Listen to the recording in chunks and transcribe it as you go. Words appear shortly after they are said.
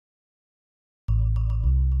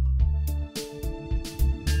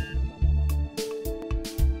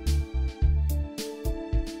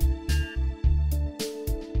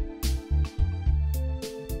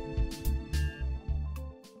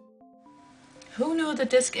Who knew the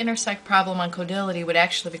disk intersect problem on Codility would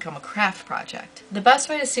actually become a craft project? The best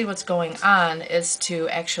way to see what's going on is to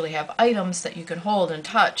actually have items that you can hold and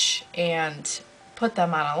touch and put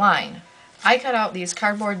them on a line. I cut out these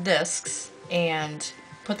cardboard discs and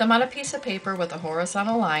put them on a piece of paper with a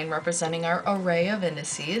horizontal line representing our array of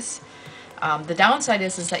indices. The downside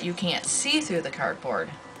is that you can't see through the cardboard.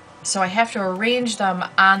 So I have to arrange them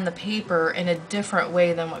on the paper in a different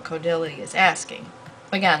way than what Codility is asking.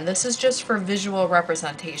 Again, this is just for visual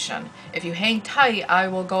representation. If you hang tight, I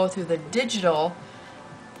will go through the digital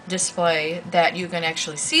display that you can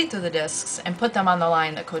actually see through the discs and put them on the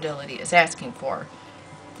line that Codility is asking for.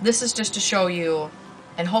 This is just to show you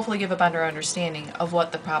and hopefully give a better understanding of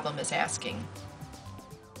what the problem is asking.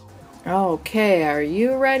 Okay, are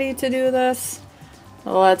you ready to do this?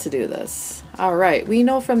 Let's do this. Alright, we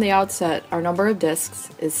know from the outset our number of discs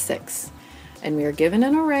is 6. And we are given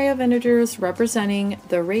an array of integers representing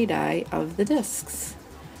the radii of the discs.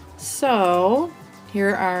 So,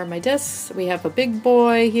 here are my discs. We have a big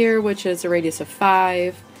boy here, which is a radius of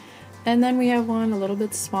 5. And then we have one a little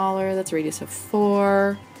bit smaller, that's a radius of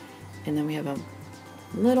 4. And then we have a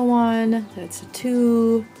little one, that's a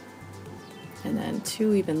 2. And then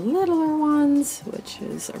 2 even littler ones, which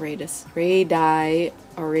is a radii,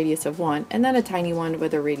 or radius of 1. And then a tiny one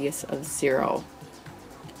with a radius of 0.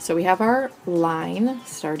 So we have our line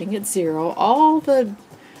starting at 0. All the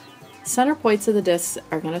center points of the discs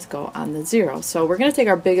are going to go on the 0. So we're going to take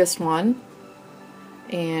our biggest one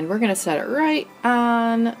and we're going to set it right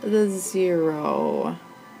on the 0.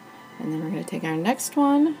 And then we're going to take our next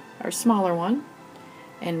one, our smaller one,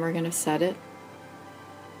 and we're going to set it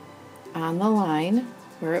on the line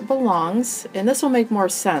where it belongs. And this will make more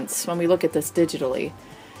sense when we look at this digitally.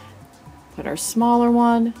 Put our smaller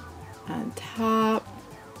one on top.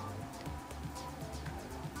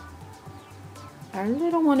 Our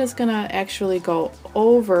little one is going to actually go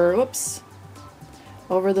over,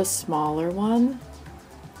 over the smaller one.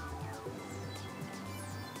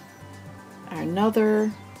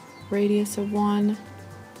 Another radius of 1.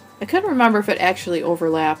 I couldn't remember if it actually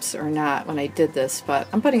overlaps or not when I did this, but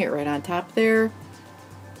I'm putting it right on top there.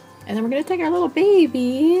 And then we're going to take our little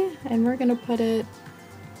baby and we're going to put it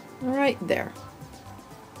right there.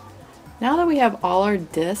 Now that we have all our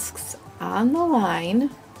discs on the line,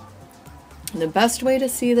 the best way to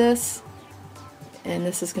see this, and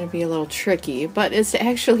this is going to be a little tricky, but is to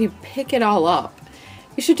actually pick it all up.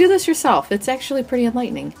 You should do this yourself. It's actually pretty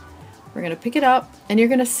enlightening. We're going to pick it up, and you're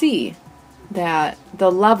going to see that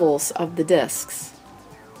the levels of the discs.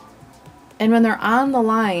 And when they're on the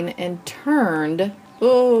line and turned,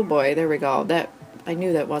 oh boy, there we go. I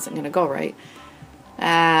knew that wasn't going to go right.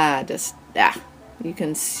 You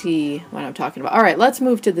can see what I'm talking about. All right, let's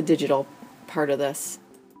move to the digital part of this.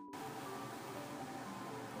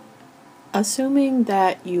 Assuming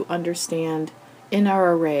that you understand in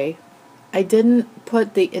our array, I didn't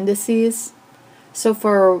put the indices. So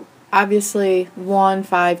for obviously 1,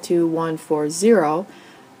 5, 2, 1, 4, 0,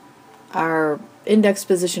 our index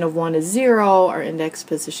position of 1 is 0, our index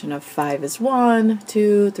position of 5 is 1,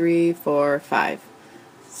 2, 3, 4, 5.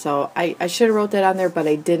 So I should have wrote that on there, but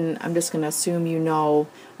I didn't. I'm just going to assume you know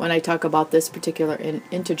when I talk about this particular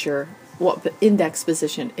integer what index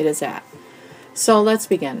position it is at. So let's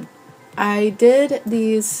begin. I did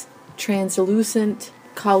these translucent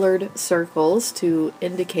colored circles to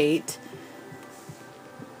indicate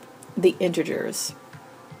the integers.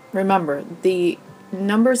 Remember, the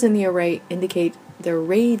numbers in the array indicate the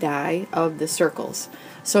radii of the circles.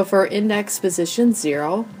 So for index position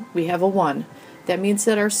 0, we have a 1. That means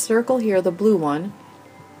that our circle here, the blue one,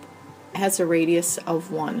 has a radius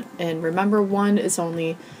of 1. And remember, 1 is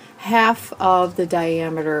only half of the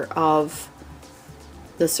diameter of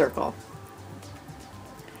the circle.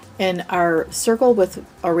 And our circle with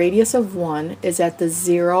a radius of 1 is at the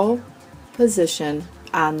 0 position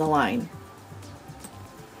on the line.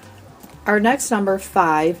 Our next number,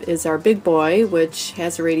 5, is our big boy, which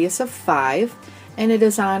has a radius of 5, and it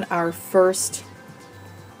is on our first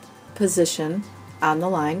position on the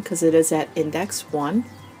line because it is at index 1.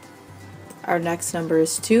 Our next number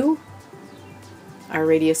is 2. Our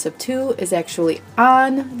radius of 2 is actually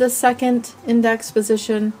on the second index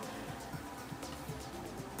position.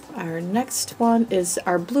 Our next one is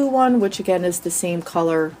our blue one, which again is the same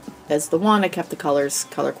color as the one. I kept the colors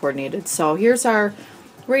color coordinated. So here's our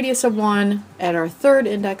radius of 1 at our third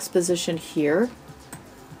index position here.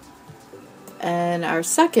 And our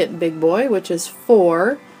second big boy, which is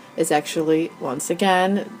 4, is actually, once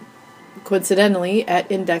again, coincidentally, at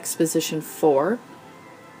index position 4.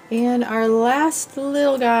 And our last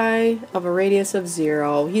little guy of a radius of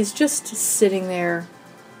 0, he's just sitting there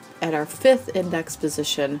at our 5th index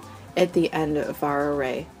position at the end of our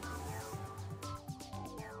array.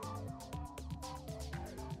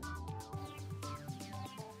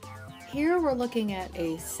 Here we're looking at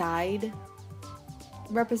a side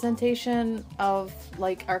representation of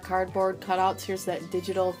like our cardboard cutouts. Here's that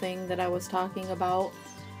digital thing that I was talking about.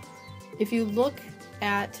 If you look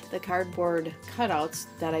at the cardboard cutouts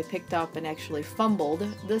that I picked up and actually fumbled,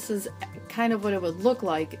 this is kind of what it would look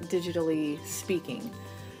like digitally speaking.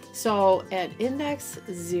 So at index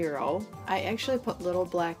 0, I actually put little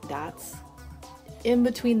black dots in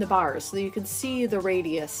between the bars so you can see the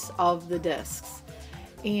radius of the discs.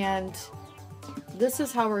 And this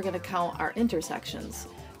is how we're going to count our intersections.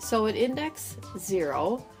 So at index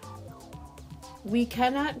 0, we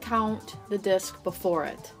cannot count the disc before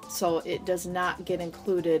it, so it does not get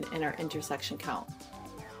included in our intersection count.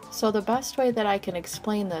 So the best way that I can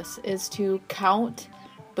explain this is to count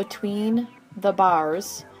between the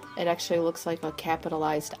bars. It actually looks like a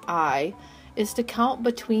capitalized I, is to count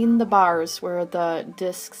between the bars where the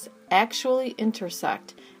discs actually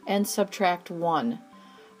intersect and subtract 1.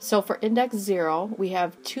 So for index 0, we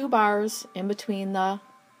have 2 bars in between the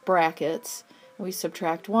brackets. We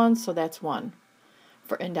subtract 1, so that's 1.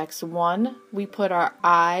 For index 1, we put our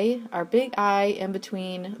I, our big I, in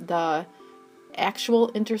between the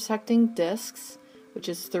actual intersecting discs, which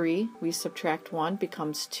is 3. We subtract 1,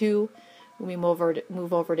 becomes 2. When we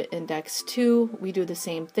move over to index 2, we do the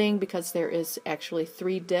same thing because there is actually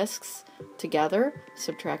 3 discs together.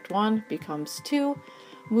 Subtract 1, becomes 2.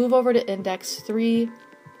 Move over to index 3.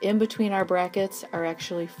 In between our brackets are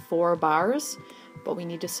actually 4 bars, but we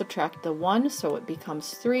need to subtract the 1, so it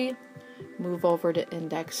becomes 3. Move over to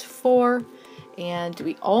index 4, and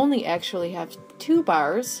we only actually have 2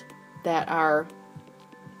 bars that are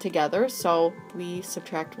together, so we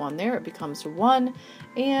subtract 1 there, it becomes 1.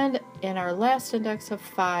 And in our last index of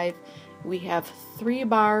 5, we have 3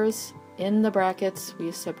 bars in the brackets,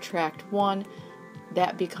 we subtract 1,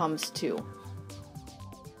 that becomes 2.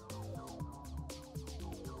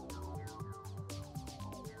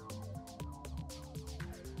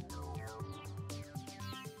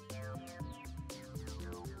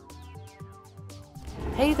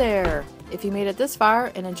 Hey there! If you made it this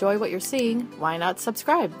far and enjoy what you're seeing, why not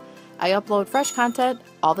subscribe? I upload fresh content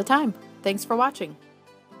all the time. Thanks for watching.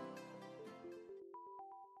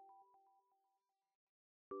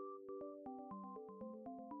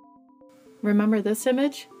 Remember this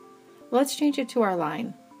image? Let's change it to our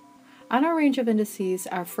line. On our range of indices,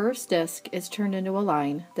 our first disk is turned into a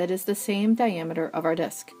line that is the same diameter of our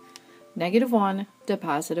disk, -1 to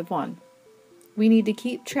 +1. We need to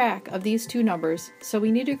keep track of these 2 numbers, so we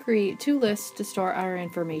need to create 2 lists to store our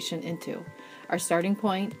information into, our starting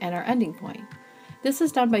point and our ending point. This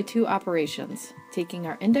is done by 2 operations, taking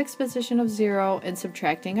our index position of 0 and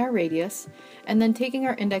subtracting our radius, and then taking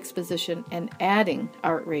our index position and adding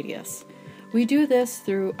our radius. We do this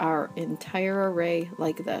through our entire array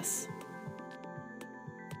like this.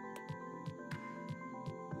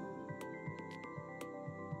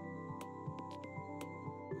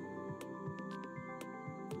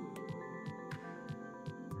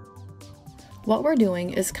 What we're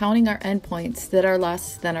doing is counting our endpoints that are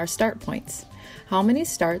less than our start points. How many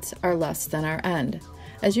starts are less than our end?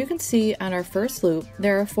 As you can see on our first loop,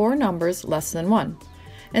 there are 4 numbers less than 1.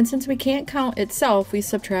 And since we can't count itself, we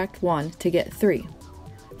subtract 1 to get 3.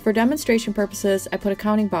 For demonstration purposes, I put a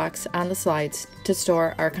counting box on the slides to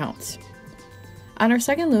store our counts. On our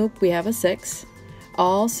second loop, we have a 6.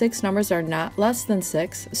 All 6 numbers are not less than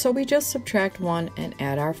 6, so we just subtract 1 and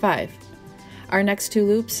add our 5. Our next 2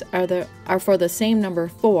 loops are for the same number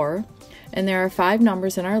 4, and there are 5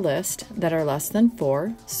 numbers in our list that are less than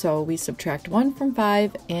 4, so we subtract 1 from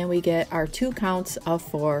 5 and we get our 2 counts of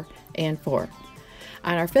 4 and 4.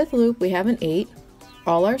 On our 5th loop, we have an 8.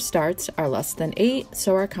 All our starts are less than 8,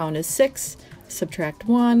 so our count is 6. Subtract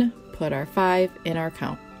 1, put our 5 in our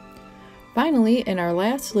count. Finally, in our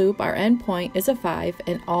last loop, our endpoint is a 5,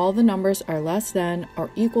 and all the numbers are less than or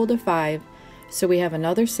equal to 5, so we have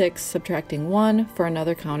another 6, subtracting 1 for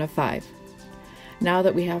another count of 5. Now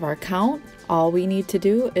that we have our count, all we need to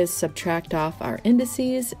do is subtract off our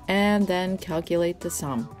indices and then calculate the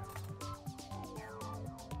sum.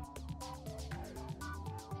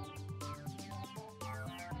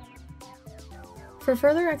 For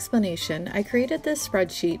further explanation, I created this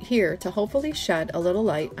spreadsheet here to hopefully shed a little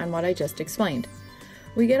light on what I just explained.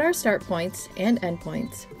 We get our start points and end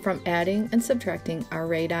points from adding and subtracting our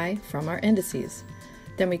radii from our indices.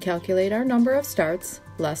 Then we calculate our number of starts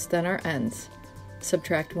less than our ends.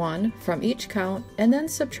 Subtract 1 from each count and then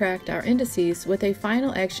subtract our indices with a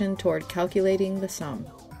final action toward calculating the sum.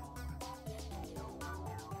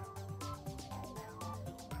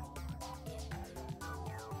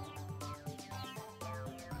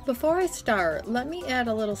 Before I start, let me add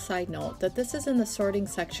a little side note that this is in the sorting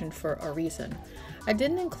section for a reason. I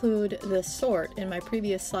didn't include this sort in my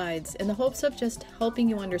previous slides in the hopes of just helping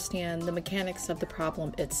you understand the mechanics of the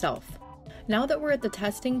problem itself. Now that we're at the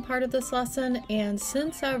testing part of this lesson, and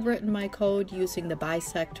since I've written my code using the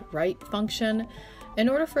bisect right function, in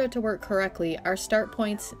order for it to work correctly, our start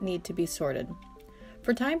points need to be sorted.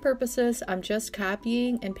 For time purposes, I'm just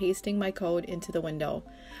copying and pasting my code into the window.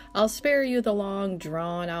 I'll spare you the long,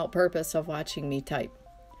 drawn-out purpose of watching me type.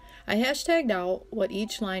 I hashtagged out what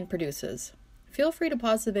each line produces. Feel free to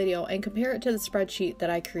pause the video and compare it to the spreadsheet that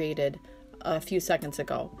I created a few seconds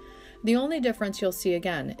ago. The only difference you'll see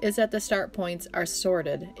again is that the start points are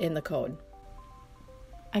sorted in the code.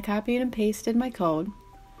 I copied and pasted my code.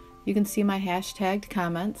 You can see my hashtagged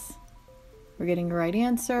comments. We're getting the right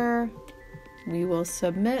answer. We will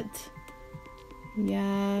submit.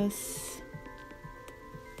 Yes.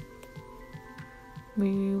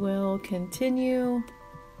 We will continue.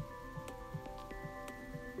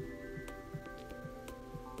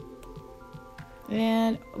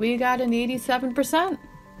 And we got an 87%.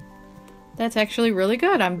 That's actually really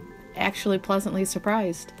good. I'm actually pleasantly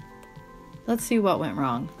surprised. Let's see what went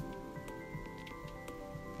wrong.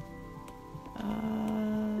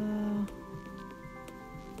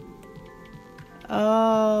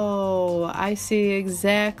 Oh, I see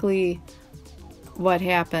exactly what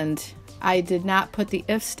happened. I did not put the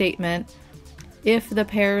if statement. If the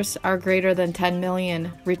pairs are greater than 10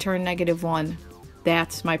 million, return -1.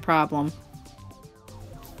 That's my problem.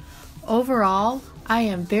 Overall, I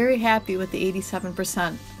am very happy with the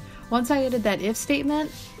 87%. Once I added that if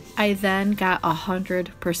statement, I then got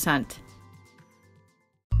 100%.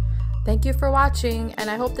 Thank you for watching, and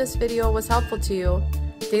I hope this video was helpful to you.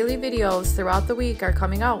 Daily videos throughout the week are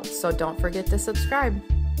coming out, so don't forget to subscribe.